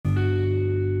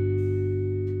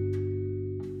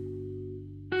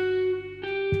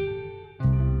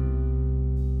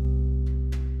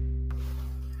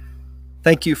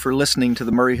Thank you for listening to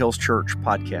the Murray Hills Church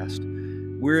podcast.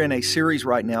 We're in a series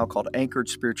right now called Anchored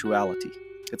Spirituality.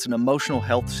 It's an emotional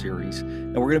health series,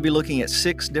 and we're going to be looking at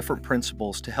 6 different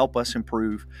principles to help us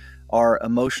improve our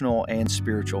emotional and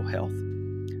spiritual health.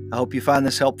 I hope you find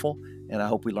this helpful, and I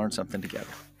hope we learn something together.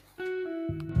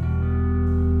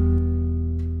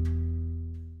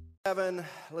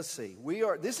 Let's see.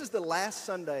 This is the last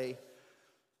Sunday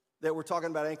that we're talking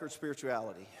about Anchored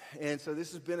Spirituality. And so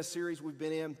this has been a series we've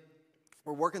been in.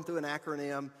 We're working through an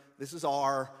acronym. This is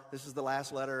R. This is the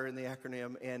last letter in the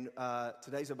acronym. And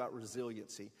today's about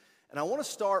resiliency. And I want to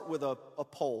start with a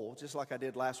poll, just like I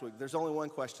did last week. There's only one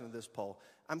question in this poll.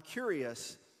 I'm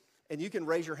curious, and you can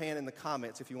raise your hand in the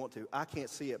comments if you want to. I can't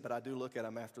see it, but I do look at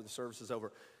them after the service is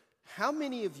over. How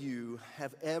many of you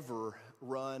have ever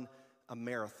run a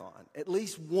marathon? At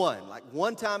least one, like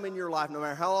one time in your life, no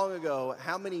matter how long ago.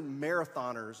 How many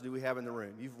marathoners do we have in the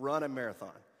room? You've run a marathon.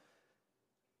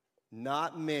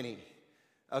 Not many.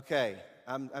 Okay,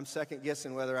 I'm second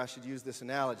guessing whether I should use this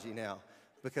analogy now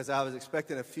because I was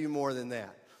expecting a few more than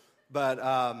that. But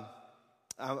I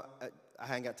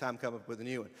ain't got time to come up with a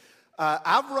new one.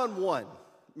 I've run one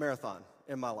marathon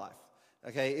in my life.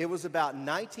 Okay, it was about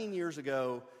 19 years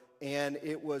ago, and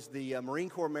it was the Marine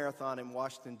Corps Marathon in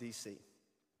Washington, D.C.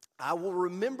 I will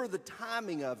remember the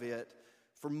timing of it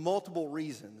for multiple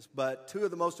reasons, but two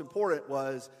of the most important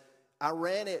was I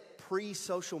ran it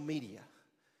pre-social media.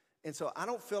 And so I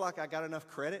don't feel like I got enough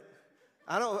credit.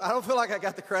 I don't feel like I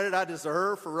got the credit I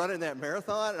deserve for running that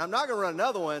marathon. And I'm not going to run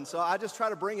another one, so I just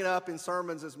try to bring it up in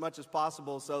sermons as much as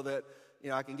possible so that,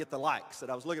 I can get the likes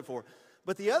that I was looking for.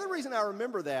 But the other reason I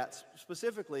remember that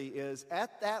specifically is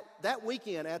at that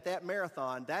weekend at that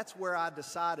marathon, that's where I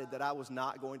decided that I was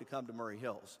not going to come to Murray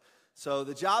Hills. So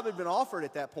the job had been offered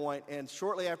at that point, and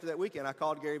shortly after that weekend, I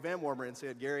called Gary Van Wormer and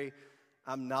said, Gary,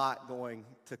 I'm not going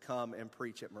to come and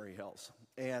preach at Murray Hills.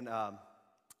 And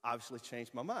obviously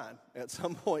changed my mind at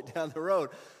some point down the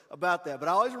road about that. But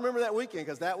I always remember that weekend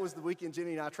because that was the weekend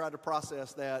Jenny and I tried to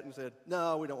process that and said,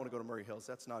 no, we don't want to go to Murray Hills.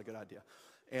 That's not a good idea.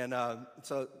 And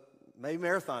so maybe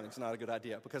marathoning is not a good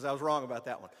idea because I was wrong about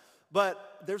that one.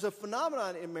 But there's a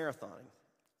phenomenon in marathoning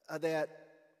that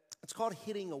it's called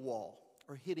hitting a wall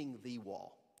or hitting the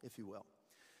wall, if you will.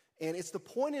 And it's the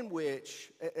point in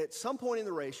which, at some point in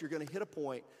the race, you're going to hit a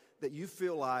point that you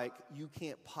feel like you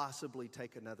can't possibly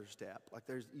take another step. Like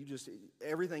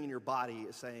everything in your body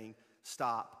is saying,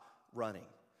 stop running.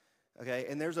 Okay,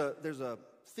 and there's a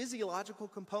physiological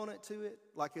component to it,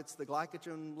 like it's the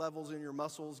glycogen levels in your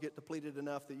muscles get depleted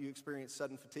enough that you experience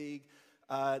sudden fatigue.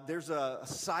 There's a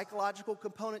psychological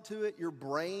component to it. Your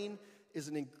brain is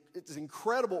it's an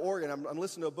incredible organ. I'm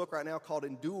listening to a book right now called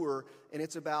Endure, and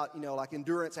it's about, like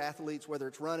endurance athletes, whether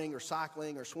it's running or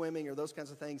cycling or swimming or those kinds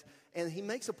of things. And he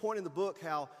makes a point in the book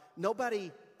how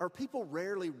people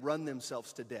rarely run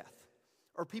themselves to death,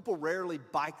 or people rarely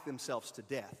bike themselves to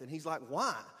death. And he's like,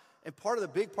 why? And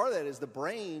big part of that is the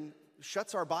brain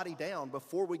shuts our body down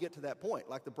before we get to that point.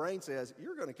 Like the brain says,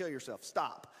 you're going to kill yourself,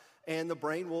 stop. And the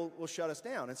brain will shut us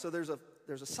down. And so there's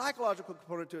a psychological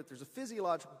component to it, there's a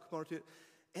physiological component to it,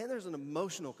 and there's an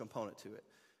emotional component to it.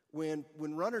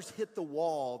 When runners hit the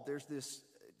wall, there's this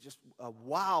just a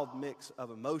wild mix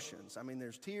of emotions. I mean,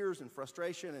 there's tears and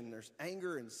frustration, and there's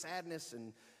anger and sadness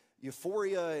and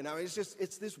euphoria, and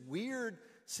it's this weird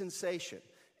sensation.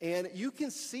 And you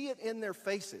can see it in their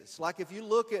faces. Like if you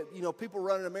look at, people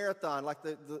running a marathon, like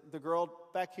the girl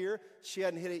back here, she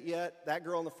hadn't hit it yet. That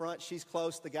girl in the front, she's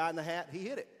close. The guy in the hat, he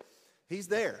hit it. He's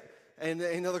there. And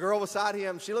the girl beside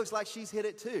him, she looks like she's hit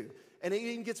it too. And it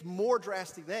even gets more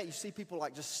drastic than that. You see people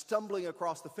like just stumbling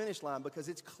across the finish line because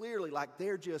it's clearly like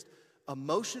they're just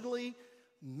emotionally,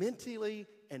 mentally,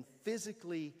 and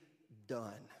physically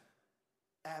done.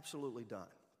 Absolutely done.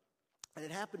 And it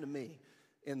happened to me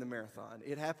in the marathon.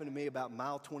 It happened to me about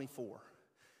mile 24.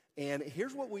 And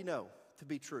here's what we know to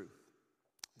be true.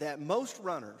 That most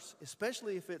runners,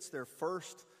 especially if it's their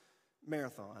first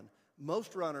marathon,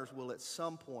 most runners will at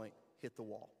some point hit the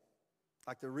wall.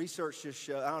 Like the research just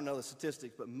shows, I don't know the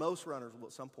statistics, but most runners will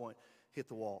at some point hit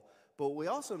the wall. But what we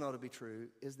also know to be true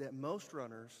is that most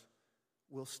runners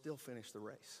will still finish the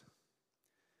race.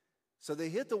 So they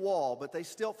hit the wall, but they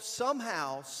still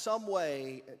somehow, some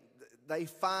way, they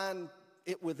find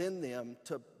it within them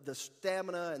to the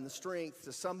stamina and the strength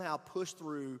to somehow push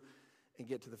through and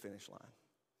get to the finish line.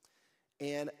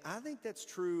 And I think that's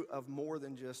true of more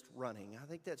than just running. I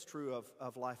think that's true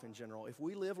of life in general. If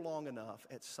we live long enough,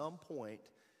 at some point,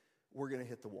 we're going to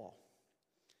hit the wall.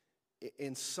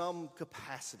 In some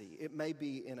capacity. It may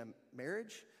be in a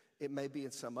marriage. It may be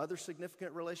in some other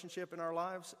significant relationship in our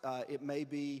lives. It may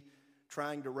be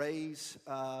trying to raise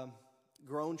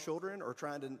grown children or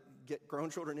trying to get grown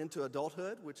children into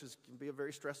adulthood, which can be a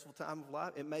very stressful time of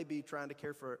life. It may be trying to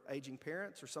care for aging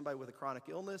parents or somebody with a chronic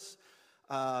illness.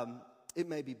 It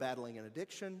may be battling an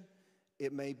addiction.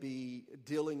 It may be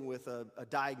dealing with a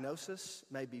diagnosis,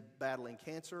 maybe battling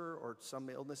cancer or some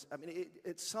illness. I mean,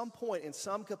 at some point, in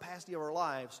some capacity of our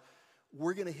lives,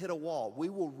 we're going to hit a wall. We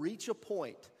will reach a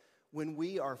point when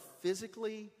we are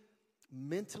physically,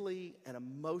 mentally, and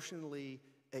emotionally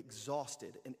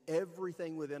exhausted, and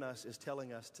everything within us is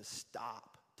telling us to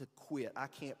stop, to quit. I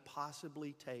can't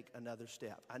possibly take another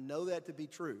step. I know that to be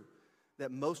true,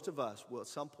 that most of us will at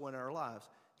some point in our lives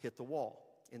hit the wall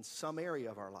in some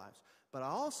area of our lives. But I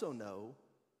also know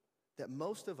that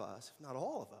most of us, if not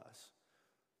all of us,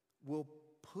 will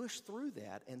push through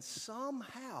that and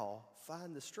somehow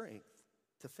find the strength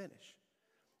to finish.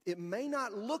 It may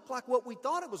not look like what we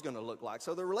thought it was going to look like.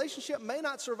 So the relationship may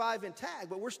not survive intact,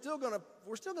 but we're still going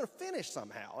to finish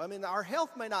somehow. I mean, our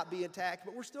health may not be intact,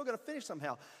 but we're still going to finish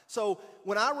somehow. So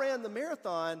when I ran the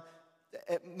marathon,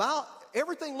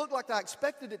 everything looked like I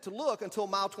expected it to look until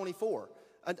mile 24.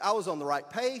 I was on the right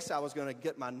pace. I was going to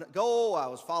get my goal. I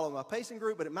was following my pacing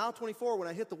group. But at mile 24, when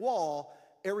I hit the wall,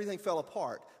 everything fell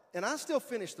apart. And I still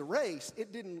finished the race.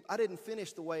 I didn't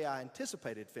finish the way I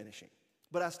anticipated finishing,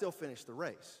 but I still finished the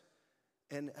race.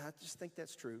 And I just think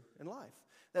that's true in life.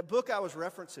 That book I was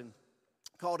referencing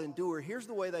called Endure, here's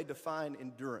the way they define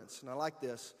endurance. And I like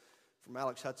this from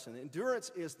Alex Hudson.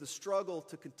 Endurance is the struggle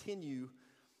to continue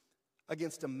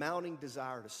against a mounting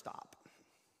desire to stop.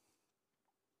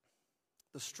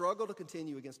 The struggle to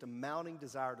continue against a mounting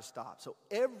desire to stop. So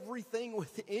everything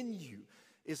within you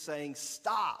is saying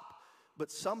stop, but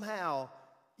somehow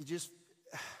you just,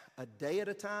 a day at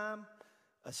a time,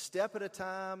 a step at a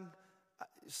time,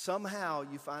 somehow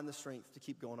you find the strength to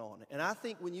keep going on. And I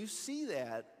think when you see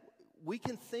that, we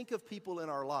can think of people in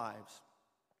our lives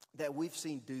that we've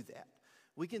seen do that.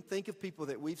 We can think of people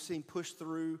that we've seen push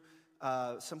through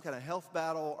some kind of health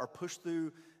battle or push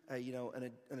through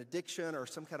an addiction or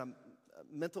some kind of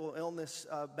mental illness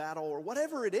battle or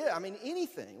whatever it is. I mean,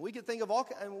 anything. We can think of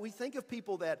we think of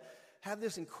people that have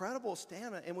this incredible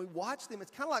stamina, and we watch them.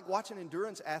 It's kind of like watching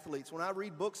endurance athletes. When I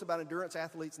read books about endurance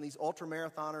athletes and these ultra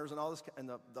marathoners and all this, and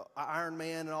the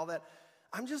Ironman and all that,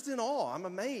 I'm just in awe. I'm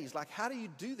amazed. Like, how do you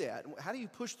do that? How do you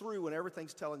push through when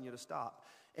everything's telling you to stop?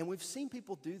 And we've seen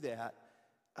people do that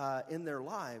in their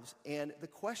lives. And the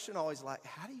question always, like,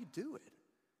 how do you do it?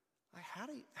 Like,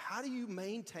 how do you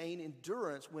maintain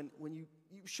endurance when you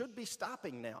should be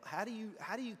stopping now? How do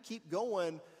you keep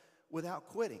going without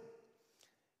quitting?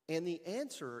 And the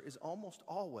answer is almost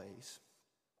always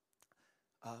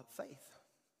faith.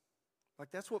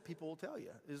 Like, that's what people will tell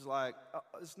you. Is like,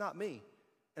 it's not me.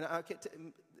 And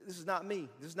this is not me.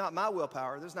 This is not my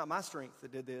willpower. This is not my strength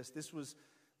that did this. This was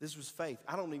faith.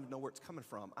 I don't even know where it's coming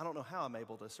from. I don't know how I'm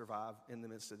able to survive in the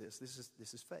midst of this.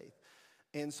 This is faith.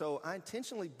 And so I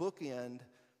intentionally bookend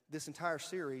this entire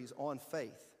series on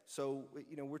faith. So,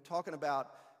 we're talking about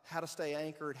how to stay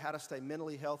anchored, how to stay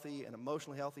mentally healthy and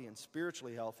emotionally healthy and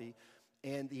spiritually healthy.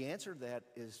 And the answer to that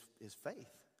is faith.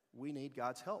 We need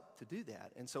God's help to do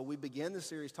that. And so we begin the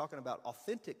series talking about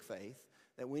authentic faith,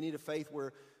 that we need a faith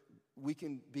where we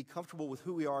can be comfortable with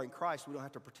who we are in Christ. We don't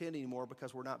have to pretend anymore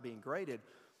because we're not being graded.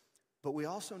 But we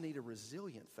also need a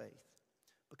resilient faith,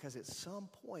 because at some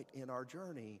point in our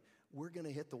journey, we're going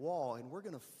to hit the wall and we're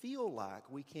going to feel like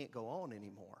we can't go on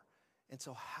anymore. And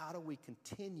so how do we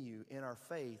continue in our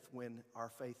faith when our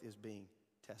faith is being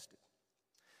tested?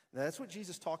 Now, that's what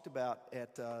Jesus talked about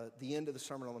at the end of the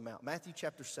Sermon on the Mount. Matthew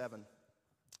chapter 7,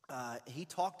 he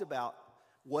talked about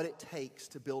what it takes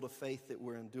to build a faith that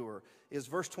will endure. Is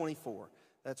verse 24.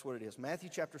 That's what it is. Matthew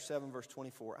chapter 7, verse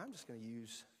 24. I'm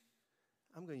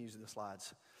going to use the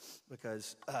slides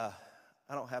because I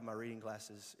don't have my reading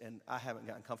glasses, and I haven't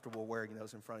gotten comfortable wearing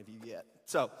those in front of you yet.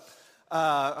 So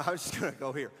I'm just going to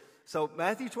go here. So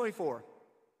Matthew 24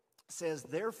 says,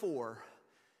 "Therefore,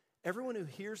 everyone who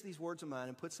hears these words of mine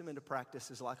and puts them into practice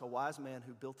is like a wise man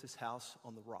who built his house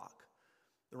on the rock.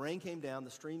 The rain came down, the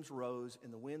streams rose,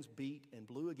 and the winds beat and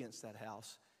blew against that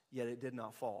house, yet it did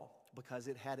not fall, because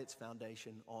it had its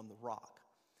foundation on the rock.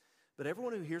 But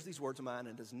everyone who hears these words of mine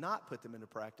and does not put them into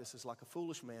practice is like a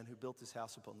foolish man who built his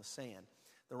house upon the sand.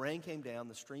 The rain came down,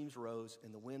 the streams rose,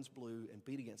 and the winds blew and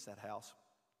beat against that house,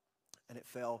 and it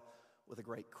fell with a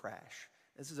great crash."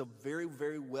 This is a very,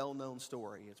 very well-known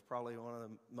story. It's probably one of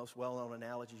the most well-known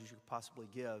analogies you could possibly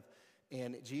give.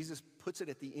 And Jesus puts it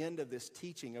at the end of this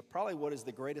teaching of probably what is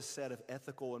the greatest set of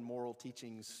ethical and moral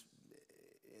teachings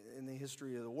in the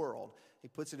history of the world. He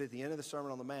puts it at the end of the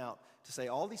Sermon on the Mount to say,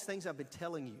 all these things I've been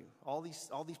telling you, all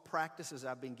these practices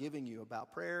I've been giving you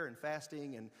about prayer and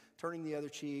fasting and turning the other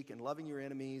cheek and loving your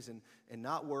enemies and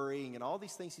not worrying and all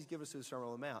these things he's given us through the Sermon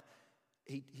on the Mount.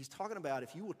 He's talking about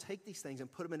if you will take these things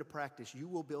and put them into practice, you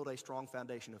will build a strong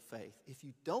foundation of faith. If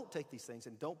you don't take these things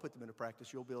and don't put them into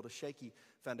practice, you'll build a shaky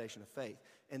foundation of faith.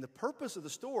 And the purpose of the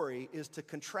story is to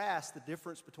contrast the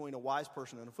difference between a wise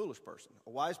person and a foolish person. A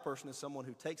wise person is someone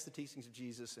who takes the teachings of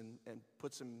Jesus and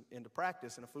puts them into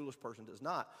practice, and a foolish person does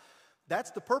not. That's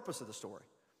the purpose of the story.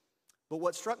 But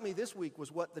what struck me this week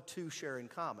was what the two share in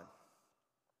common,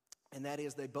 and that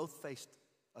is they both faced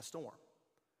a storm.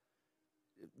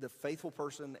 The faithful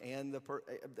person and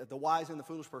the wise and the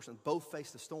foolish person both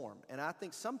face the storm. And I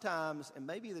think sometimes, and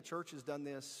maybe the church has done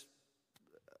this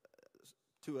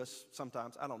to us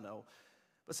sometimes, I don't know.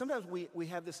 But sometimes we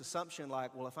have this assumption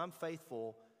like, well, if I'm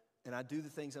faithful and I do the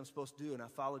things I'm supposed to do and I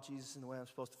follow Jesus in the way I'm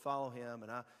supposed to follow him,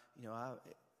 and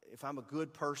if I'm a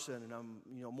good person and I'm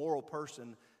a moral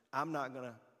person, I'm not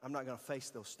gonna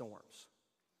face those storms.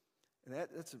 And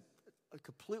that's a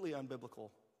completely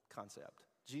unbiblical concept.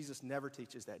 Jesus never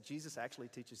teaches that. Jesus actually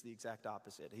teaches the exact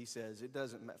opposite. He says it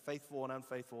doesn't matter. Faithful and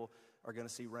unfaithful are going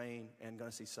to see rain and going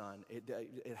to see sun.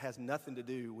 It has nothing to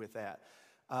do with that.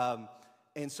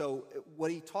 And so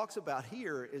what he talks about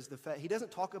here is the fact he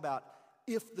doesn't talk about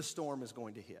if the storm is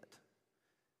going to hit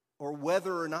or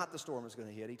whether or not the storm is going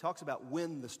to hit. He talks about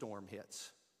when the storm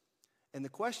hits. And the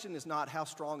question is not how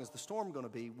strong is the storm going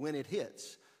to be when it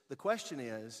hits. The question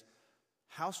is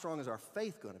how strong is our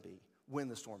faith going to be when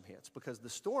the storm hits, because the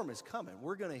storm is coming.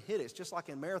 We're going to hit it. It's just like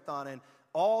in marathon and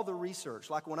all the research.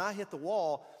 Like when I hit the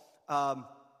wall, I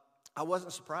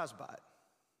wasn't surprised by it.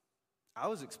 I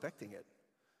was expecting it.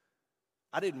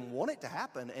 I didn't want it to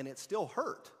happen, and it still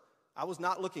hurt. I was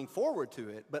not looking forward to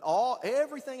it, but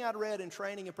everything I'd read in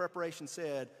training and preparation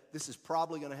said, this is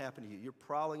probably going to happen to you. You're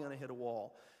probably going to hit a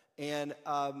wall. And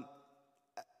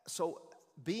so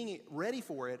being ready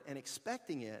for it and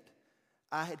expecting it,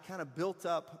 I had kind of built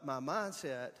up my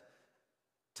mindset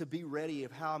to be ready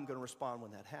of how I'm going to respond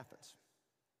when that happens.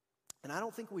 And I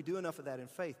don't think we do enough of that in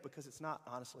faith because it's not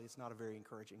a very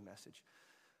encouraging message.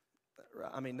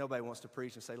 I mean, nobody wants to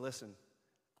preach and say, listen,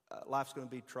 life's going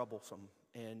to be troublesome,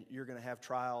 and you're going to have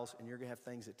trials, and you're going to have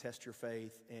things that test your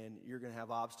faith, and you're going to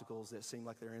have obstacles that seem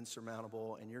like they're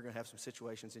insurmountable, and you're going to have some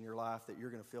situations in your life that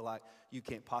you're going to feel like you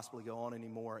can't possibly go on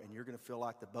anymore, and you're going to feel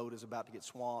like the boat is about to get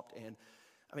swamped. And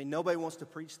I mean, nobody wants to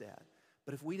preach that.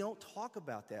 But if we don't talk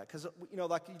about that, because,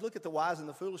 like you look at the wise and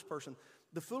the foolish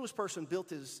person built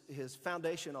his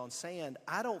foundation on sand,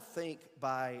 I don't think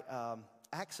by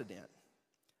accident,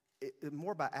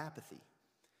 more by apathy.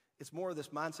 It's more of this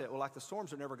mindset, well, like the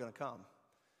storms are never going to come.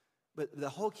 But the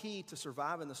whole key to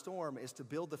surviving the storm is to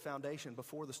build the foundation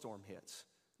before the storm hits,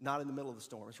 not in the middle of the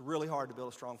storm. It's really hard to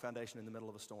build a strong foundation in the middle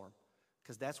of a storm,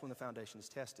 because that's when the foundation is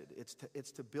tested.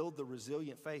 It's to build the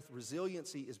resilient faith.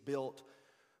 Resiliency is built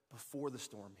before the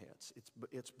storm hits.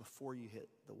 It's before you hit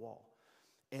the wall.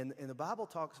 And the Bible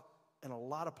talks in a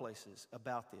lot of places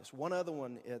about this. One other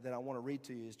one that I want to read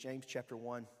to you is James chapter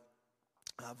 1,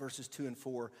 verses 2 and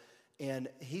 4. And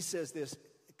he says this,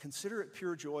 "Consider it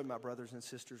pure joy, my brothers and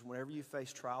sisters, whenever you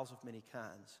face trials of many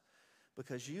kinds,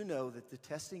 because you know that the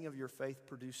testing of your faith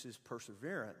produces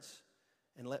perseverance.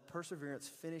 And let perseverance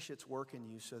finish its work in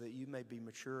you so that you may be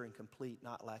mature and complete,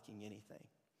 not lacking anything."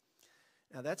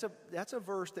 Now that's a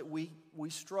verse that we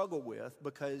struggle with,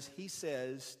 because he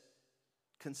says,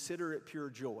 consider it pure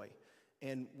joy.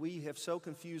 And we have so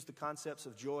confused the concepts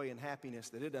of joy and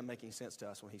happiness that it doesn't make any sense to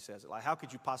us when he says it. Like, how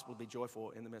could you possibly be joyful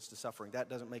in the midst of suffering? That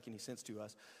doesn't make any sense to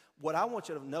us. What I want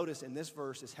you to notice in this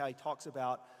verse is how he talks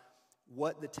about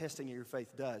what the testing of your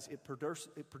faith does. It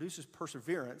produces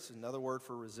perseverance, another word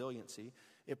for resiliency.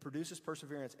 It produces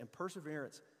perseverance, and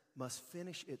perseverance must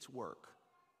finish its work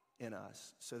in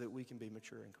us so that we can be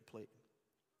mature and complete.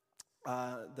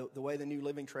 The way the New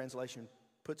Living Translation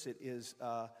puts it is,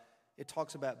 it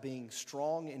talks about being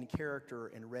strong in character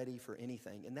and ready for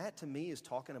anything. And that, to me, is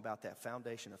talking about that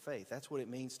foundation of faith. That's what it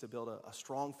means to build a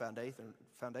strong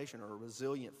foundation or a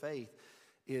resilient faith,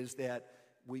 is that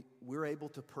we're able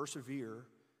to persevere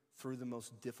through the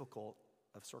most difficult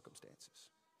of circumstances.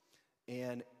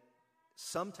 And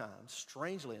sometimes,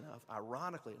 strangely enough,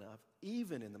 ironically enough,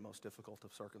 even in the most difficult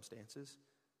of circumstances,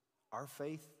 our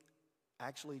faith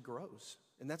actually grows.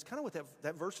 And that's kind of what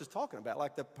that verse is talking about.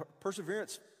 Like the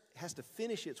perseverance has to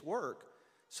finish its work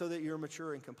so that you're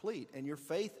mature and complete. And your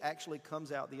faith actually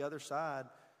comes out the other side,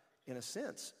 in a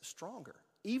sense, stronger.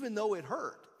 Even though it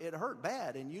hurt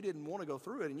bad, and you didn't want to go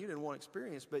through it, and you didn't want to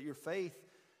experience, but your faith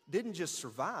didn't just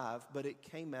survive, but it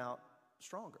came out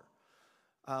stronger.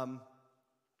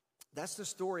 That's the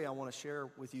story I want to share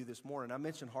with you this morning. I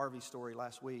mentioned Harvey's story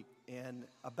last week, and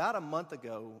about a month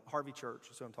ago, Harvey Church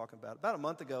is who I'm talking about. About a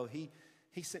month ago, he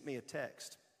sent me a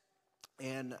text,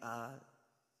 and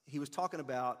he was talking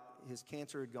about his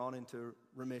cancer had gone into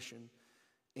remission,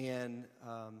 and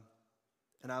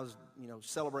I was,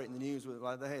 celebrating the news with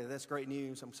like, hey, that's great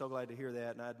news. I'm so glad to hear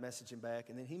that. And I'd message him back,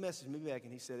 and then he messaged me back,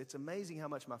 and he said, it's amazing how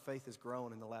much my faith has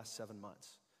grown in the last 7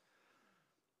 months.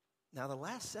 Now, the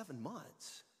last 7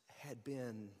 months had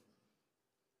been,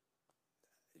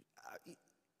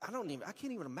 I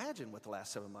can't even imagine what the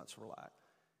last 7 months were like.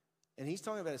 And he's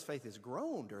talking about his faith has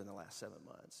grown during the last 7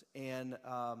 months. And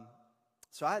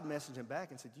so I had messaged him back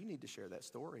and said, you need to share that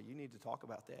story. You need to talk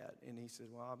about that. And he said,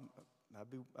 well,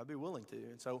 I'd be willing to.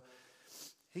 And so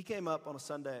he came up on a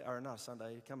Sunday, or not a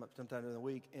Sunday, he came up sometime during the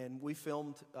week, and we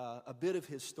filmed a bit of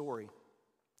his story.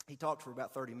 He talked for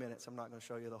about 30 minutes. I'm not going to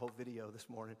show you the whole video this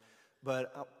morning,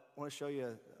 but I want to show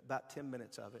you about 10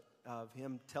 minutes of it, of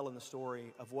him telling the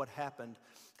story of what happened.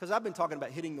 Because I've been talking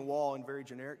about hitting the wall in very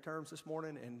generic terms this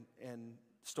morning and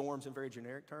storms in very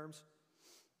generic terms.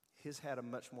 His had a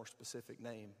much more specific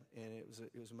name, and it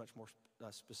was a much more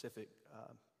specific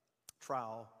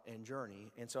trial and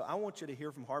journey. And so I want you to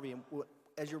hear from Harvey. And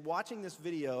as you're watching this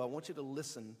video, I want you to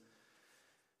listen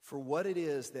for what it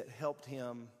is that helped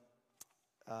him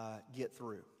get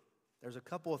through. There's a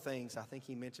couple of things I think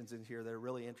he mentions in here that are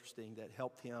really interesting that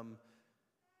helped him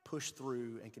push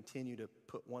through and continue to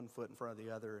put one foot in front of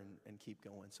the other and keep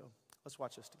going. So let's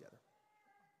watch this together.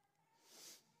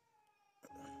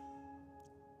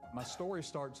 My story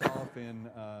starts off in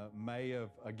May of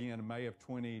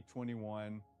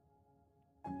 2021.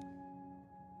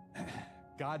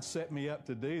 God set me up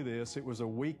to do this. It was a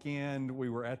weekend. We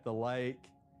were at the lake.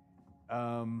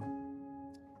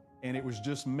 And it was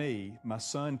just me. My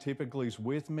son typically is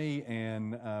with me,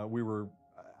 and I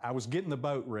was getting the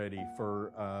boat ready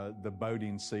for the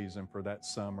boating season for that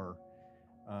summer.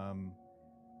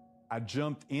 I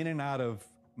jumped in and out of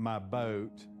my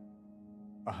boat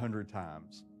 100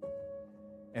 times.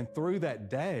 And through that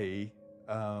day,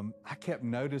 I kept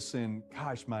noticing,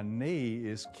 gosh, my knee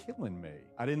is killing me.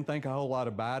 I didn't think a whole lot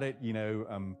about it.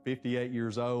 I'm 58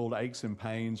 years old. Aches and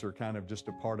pains are kind of just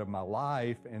a part of my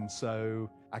life. And so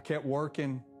I kept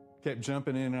working, kept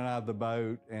jumping in and out of the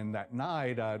boat. And that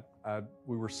night,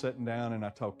 we were sitting down, and I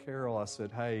told Carol, I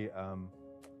said, hey,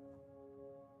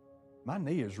 my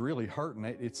knee is really hurting.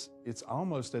 It's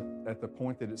almost at the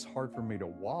point that it's hard for me to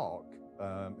walk.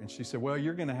 And she said, well,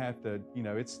 you're going to have to,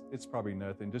 it's probably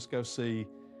nothing. Just go see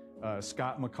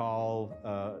Scott McCall,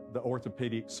 the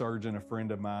orthopedic surgeon, a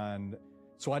friend of mine.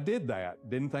 So I did that.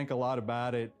 Didn't think a lot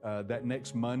about it. That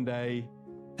next Monday,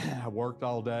 I worked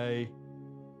all day.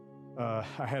 I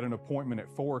had an appointment at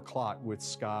 4 o'clock with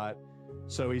Scott.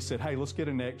 So he said, hey, let's get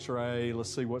an x-ray.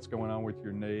 Let's see what's going on with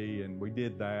your knee. And we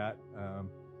did that.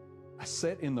 I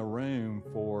sat in the room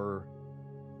for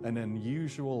an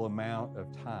unusual amount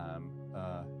of time.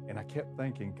 And I kept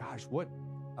thinking, gosh,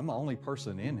 I'm the only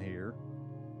person in here.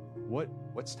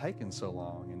 What's taking so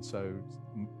long? And so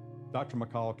Dr.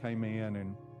 McCall came in,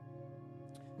 and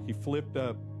he flipped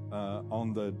up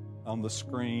on the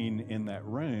screen in that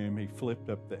room. He flipped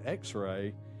up the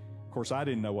x-ray. Of course, I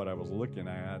didn't know what I was looking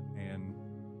at. And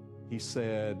he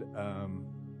said,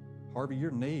 Harvey,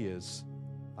 your knee is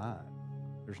fine.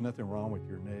 There's nothing wrong with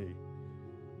your knee.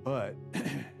 But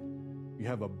you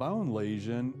have a bone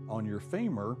lesion on your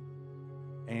femur,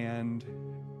 and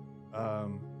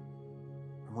I'm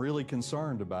really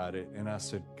concerned about it. And I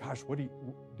said, gosh, what do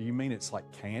you mean it's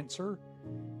like cancer?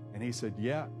 And he said,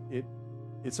 yeah,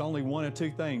 it's only one of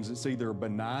two things. It's either a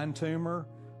benign tumor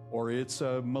or it's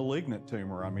a malignant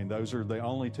tumor. I mean, those are the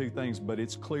only two things, but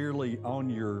it's clearly on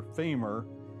your femur.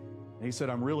 And he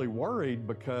said, I'm really worried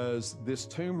because this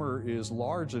tumor is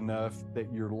large enough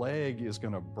that your leg is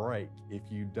going to break if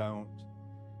you don't,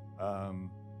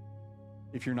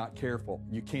 if you're not careful.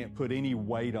 You can't put any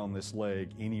weight on this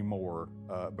leg anymore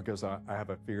because I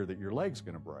have a fear that your leg's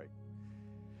going to break.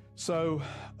 So,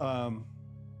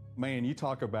 man, you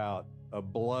talk about a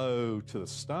blow to the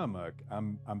stomach.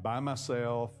 I'm by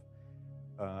myself.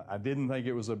 I didn't think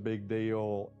it was a big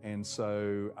deal. And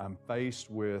so I'm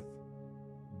faced with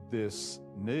this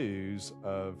news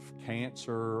of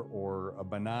cancer or a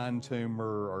benign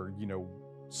tumor or,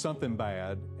 something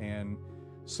bad. And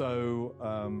so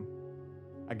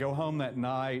I go home that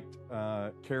night.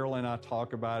 Carol and I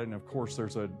talk about it. And of course,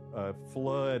 there's a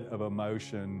flood of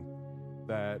emotion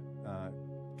that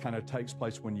kind of takes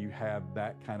place when you have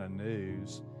that kind of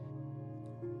news.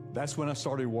 That's when I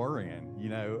started worrying,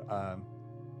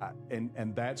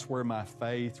 and that's where my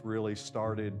faith really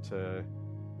started to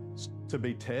to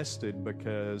be tested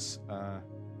because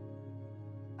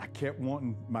I kept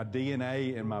wanting, my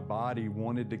DNA and my body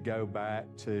wanted to go back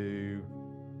to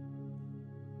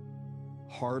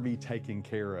Harvey taking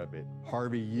care of it.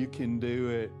 Harvey, you can do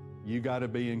it. You got to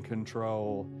be in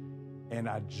control. And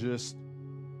I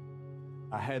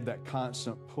had that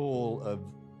constant pull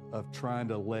of trying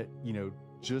to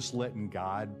just letting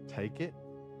God take it.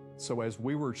 So as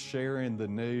we were sharing the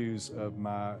news of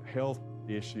my health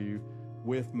issue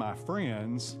with my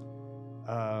friends,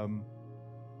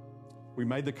 we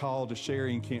made the call to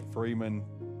Sherry and Kent Freeman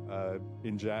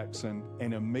in Jackson.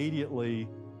 And immediately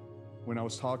when I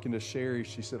was talking to Sherry,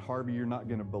 she said, Harvey, you're not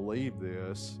going to believe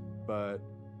this, but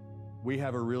we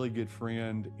have a really good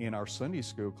friend in our Sunday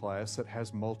school class that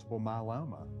has multiple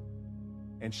myeloma.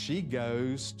 And she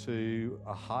goes to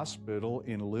a hospital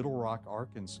in Little Rock,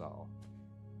 Arkansas.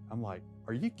 I'm like,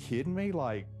 are you kidding me?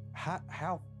 Like,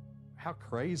 how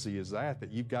crazy is that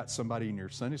you've got somebody in your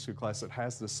Sunday school class that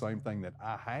has the same thing that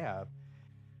I have?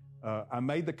 I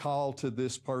made the call to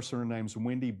this person, her name's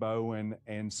Wendy Bowen,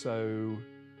 and so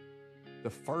the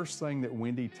first thing that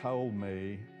Wendy told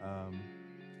me,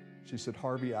 she said,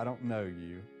 Harvey, I don't know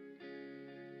you.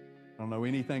 I don't know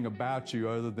anything about you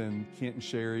other than Kent and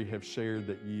Sherry have shared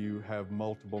that you have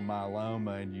multiple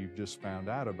myeloma and you've just found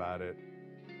out about it.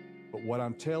 But what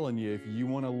I'm telling you, if you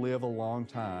want to live a long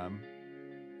time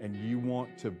and you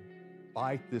want to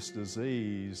fight this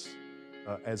disease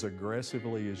as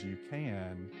aggressively as you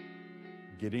can,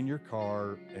 get in your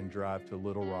car and drive to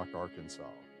Little Rock, Arkansas.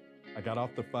 I got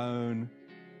off the phone,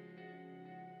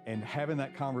 and having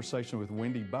that conversation with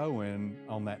Wendy Bowen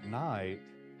on that night,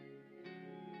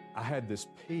 I had this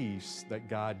peace that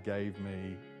God gave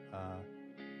me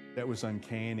that was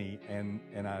uncanny. And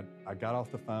I got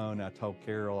off the phone, and I told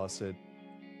Carol, I said,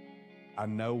 I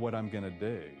know what I'm going to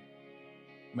do.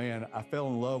 Man, I fell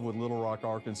in love with Little Rock,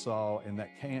 Arkansas and that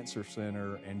cancer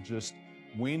center, and just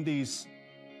Wendy's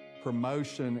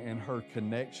promotion and her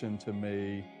connection to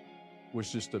me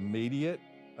was just immediate.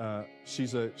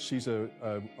 She's a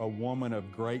woman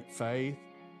of great faith.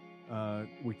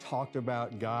 We talked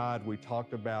about God. We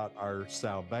talked about our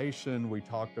salvation. We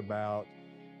talked about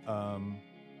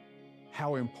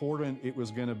how important it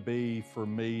was going to be for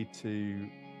me to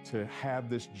have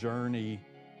this journey,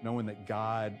 knowing that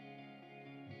God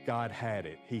had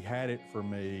it. He had it for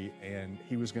me, and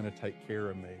He was going to take care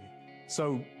of me.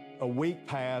 So a week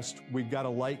passed. We've got a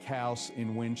lake house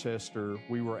in Winchester.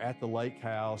 We were at the lake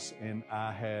house, and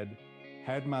I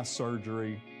had my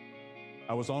surgery.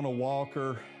 I was on a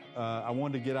walker. I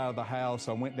wanted to get out of the house.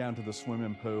 I went down to the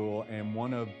swimming pool, and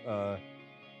one of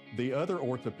the other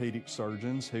orthopedic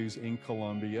surgeons, who's in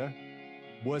Columbia,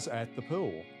 was at the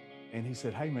pool. And he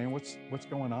said, hey man, what's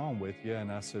going on with you?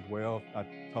 And I said, well, I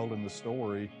told him the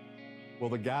story.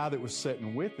 Well, the guy that was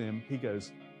sitting with him, he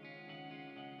goes,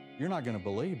 you're not going to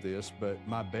believe this, but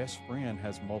my best friend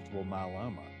has multiple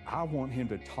myeloma. I want him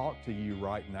to talk to you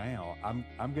right now.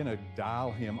 I'm going to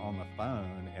dial him on the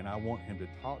phone, and I want him to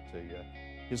talk to you.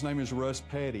 His name is Russ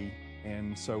Petty.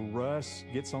 And so Russ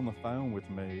gets on the phone with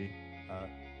me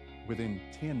within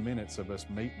 10 minutes of us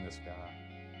meeting this guy.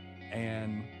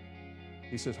 And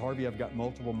he says, Harvey, I've got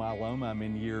multiple myeloma. I'm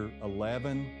in year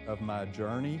 11 of my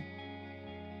journey.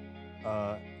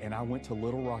 And I went to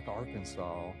Little Rock,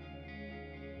 Arkansas,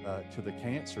 to the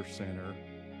cancer center.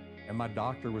 And my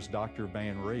doctor was Dr.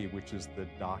 Van Ree, which is the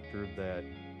doctor that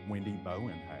Wendy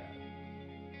Bowen had.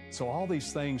 So all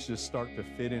these things just start to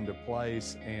fit into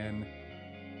place. And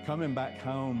coming back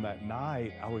home that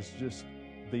night, I was just,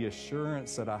 the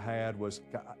assurance that I had was,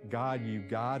 God, you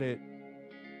got it.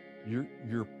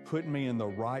 You're putting me in the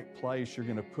right place. You're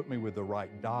going to put me with the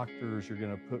right doctors. You're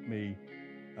going to put me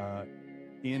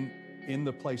in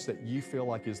the place that you feel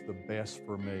like is the best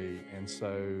for me. And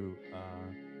so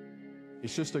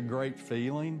it's just a great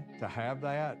feeling to have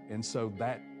that. And so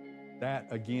that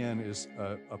again is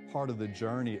a part of the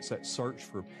journey. It's that search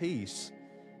for peace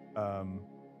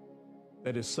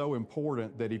that is so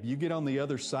important, that if you get on the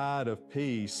other side of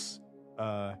peace,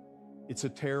 it's a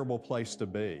terrible place to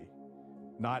be.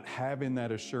 Not having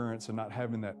that assurance and not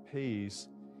having that peace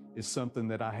is something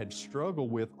that I had struggled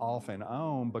with off and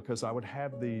on, because I would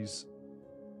have these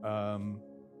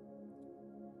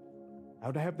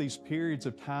periods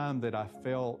of time that I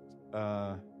felt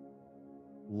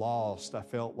lost. I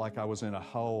felt like I was in a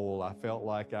hole. I felt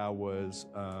like I was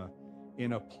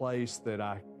in a place that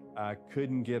I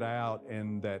couldn't get out,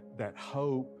 and that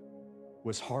hope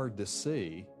was hard to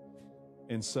see.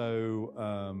 And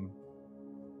so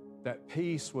that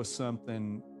peace was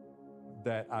something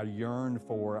that I yearned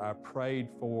for. I prayed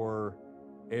for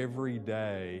every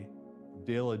day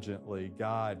diligently.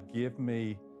 God, give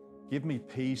me give me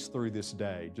peace through this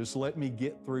day. Just let me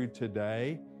get through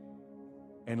today,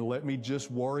 and let me just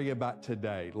worry about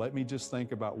today. Let me just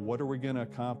think about what are we going to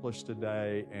accomplish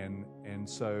today. And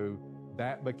so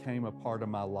that became a part of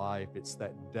my life. It's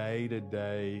that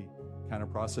day-to-day kind of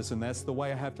process. And that's the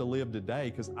way I have to live today,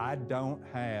 because I don't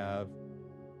have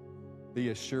the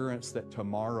assurance that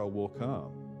tomorrow will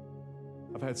come.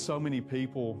 I've had so many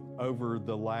people over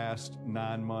the last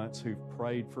 9 months who've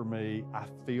prayed for me. I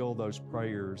feel those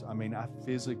prayers. I mean, I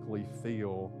physically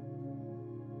feel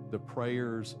the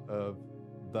prayers of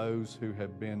those who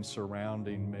have been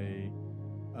surrounding me.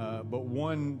 But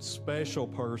one special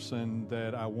person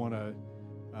that I want to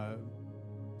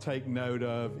take note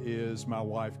of is my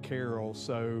wife, Carol.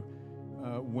 So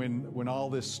when all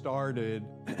this started,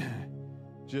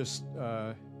 just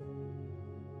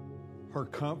her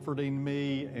comforting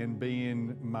me and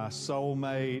being my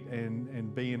soulmate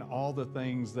and being all the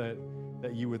things that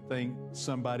you would think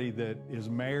somebody that is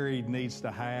married needs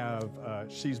to have,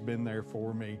 she's been there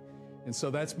for me. And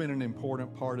so that's been an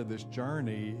important part of this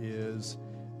journey, is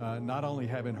not only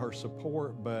having her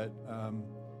support, but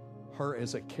her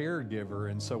as a caregiver.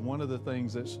 And so one of the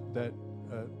things that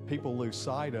people lose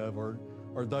sight of are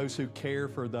those who care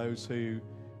for those who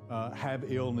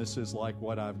have illnesses like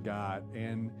what I've got.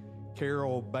 And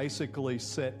Carol basically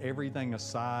set everything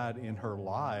aside in her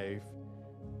life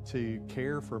to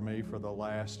care for me for the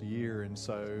last year. And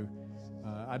so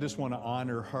I just want to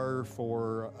honor her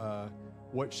for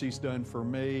what she's done for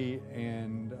me,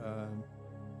 and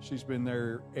she's been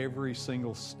there every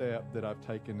single step that I've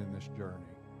taken in this journey.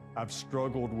 I've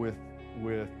struggled with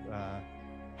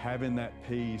having that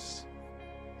peace,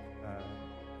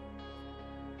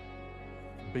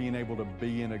 being able to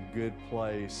be in a good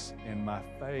place, and my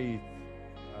faith,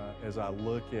 as I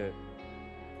look at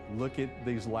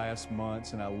these last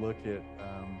months, and I look at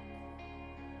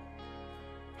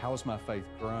how has my faith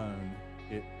grown,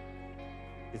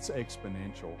 it's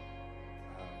exponential.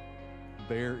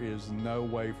 There is no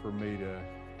way for me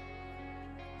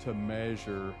to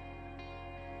measure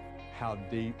how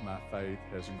deep my faith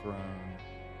has grown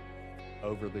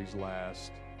over these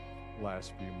last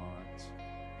few months.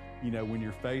 You know, when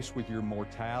you're faced with your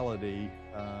mortality,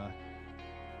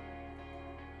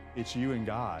 it's you and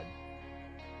God.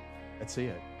 That's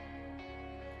it.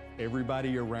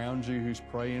 Everybody around you who's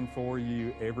praying for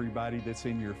you, everybody that's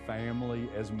in your family,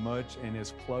 as much and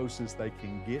as close as they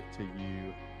can get to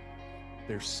you,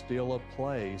 there's still a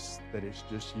place that it's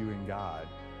just you and God.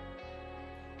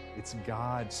 It's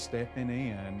God stepping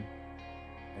in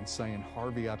and saying,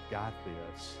 Harvey, I've got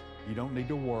this. You don't need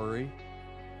to worry.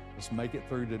 Let's make it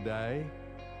through today.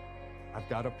 I've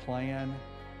got a plan,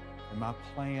 and my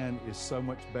plan is so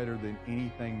much better than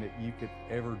anything that you could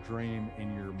ever dream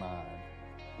in your mind.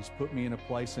 He's put me in a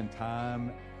place and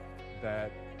time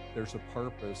that there's a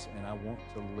purpose, and I want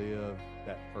to live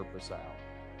that purpose out.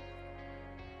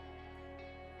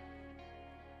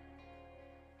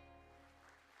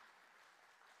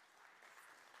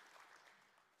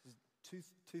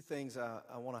 Two things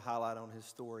I want to highlight on his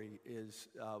story is,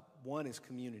 one is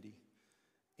community.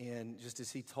 And just as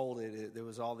he told it, there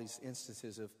was all these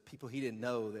instances of people he didn't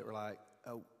know that were like,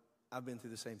 oh, I've been through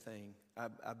the same thing.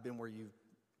 I've been where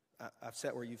I've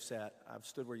sat where you've sat. I've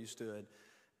stood where you stood.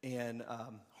 And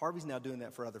Harvey's now doing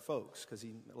that for other folks, because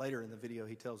later in the video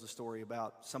he tells a story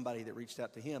about somebody that reached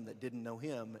out to him that didn't know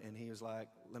him, and he was like,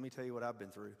 let me tell you what I've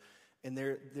been through. And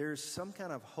there's some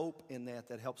kind of hope in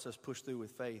that helps us push through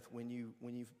with faith. When you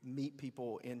meet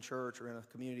people in church or in a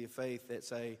community of faith that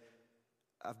say,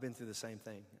 I've been through the same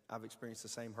thing. I've experienced the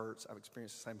same hurts. I've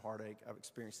experienced the same heartache. I've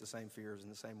experienced the same fears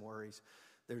and the same worries.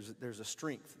 There's a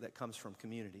strength that comes from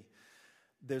community.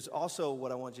 There's also,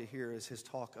 what I want you to hear is his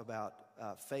talk about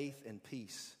faith and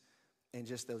peace, and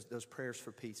just those prayers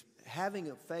for peace.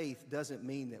 Having a faith doesn't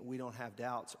mean that we don't have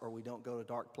doubts, or we don't go to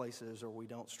dark places, or we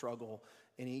don't struggle.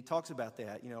 And he talks about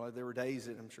that. You know, there were days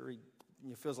that I'm sure he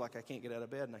feels like I can't get out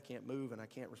of bed and I can't move and I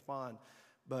can't respond.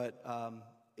 But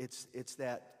it's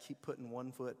that keep putting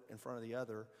one foot in front of the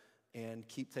other and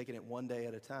keep taking it one day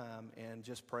at a time and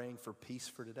just praying for peace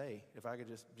for today. If I could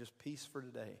just peace for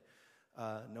today,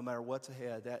 no matter what's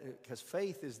ahead. Because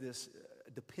faith is this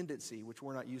dependency, which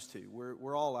we're not used to.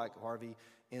 We're all like Harvey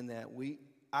in that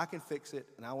I can fix it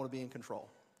and I want to be in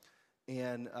control.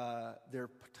 And there are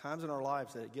times in our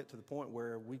lives that get to the point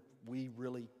where we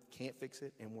really can't fix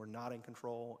it, and we're not in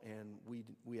control, and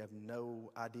we have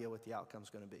no idea what the outcome's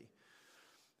going to be.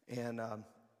 And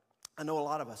I know a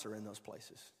lot of us are in those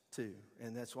places too,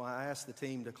 and that's why I asked the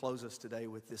team to close us today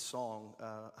with this song.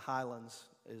 Highlands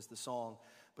is the song,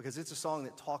 because it's a song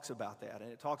that talks about that,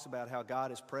 and it talks about how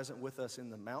God is present with us in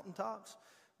the mountaintops,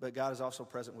 but God is also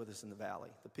present with us in the valley.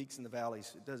 The peaks and the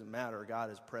valleys, it doesn't matter. God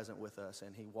is present with us,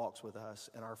 and he walks with us,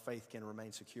 and our faith can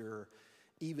remain secure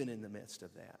even in the midst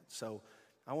of that. So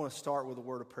I want to start with a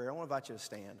word of prayer. I want to invite you to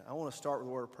stand. I want to start with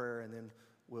a word of prayer, and then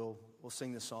we'll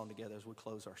sing this song together as we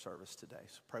close our service today.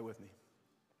 So pray with me.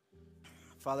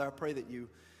 Father, I pray that you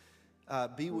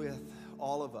be with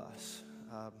all of us.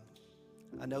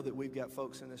 I know that we've got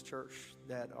folks in this church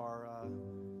that are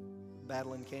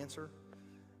battling cancer.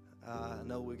 I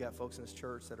know we've got folks in this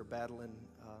church that are battling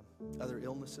other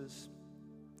illnesses.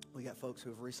 We got folks who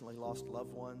have recently lost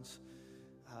loved ones.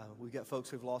 We've got folks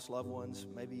who've lost loved ones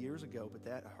maybe years ago, but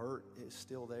that hurt is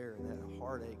still there, and that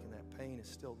heartache and that pain is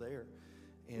still there.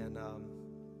 And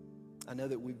I know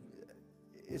that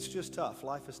it's just tough.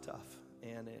 Life is tough,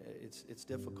 and it's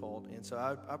difficult. And so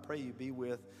I pray you be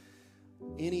with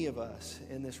any of us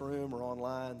in this room or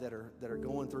online that are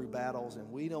going through battles,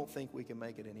 and we don't think we can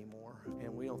make it anymore,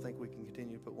 and we don't think we can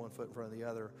continue to put one foot in front of the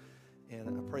other. And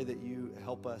I pray that you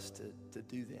help us to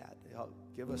do that.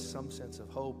 Give us some sense of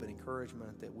hope and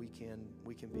encouragement that we can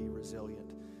be resilient,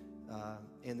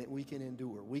 and that we can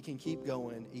endure. We can keep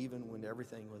going even when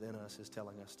everything within us is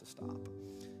telling us to stop.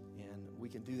 And we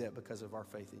can do that because of our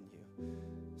faith in you.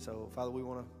 So, Father, we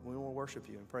want to worship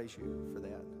you and praise you for that.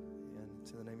 And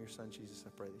it's in the name of your Son, Jesus, I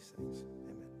pray these things.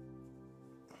 Amen.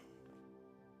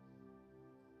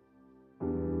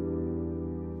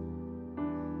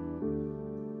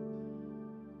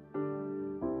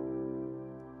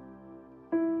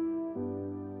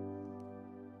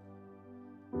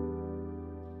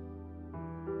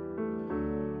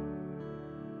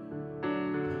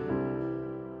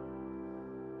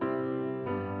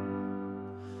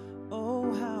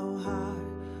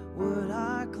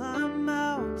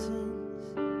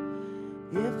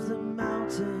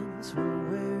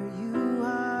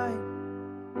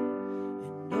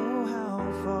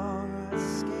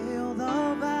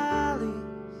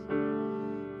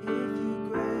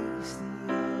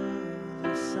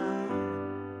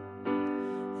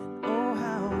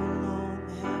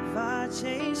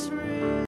 Chase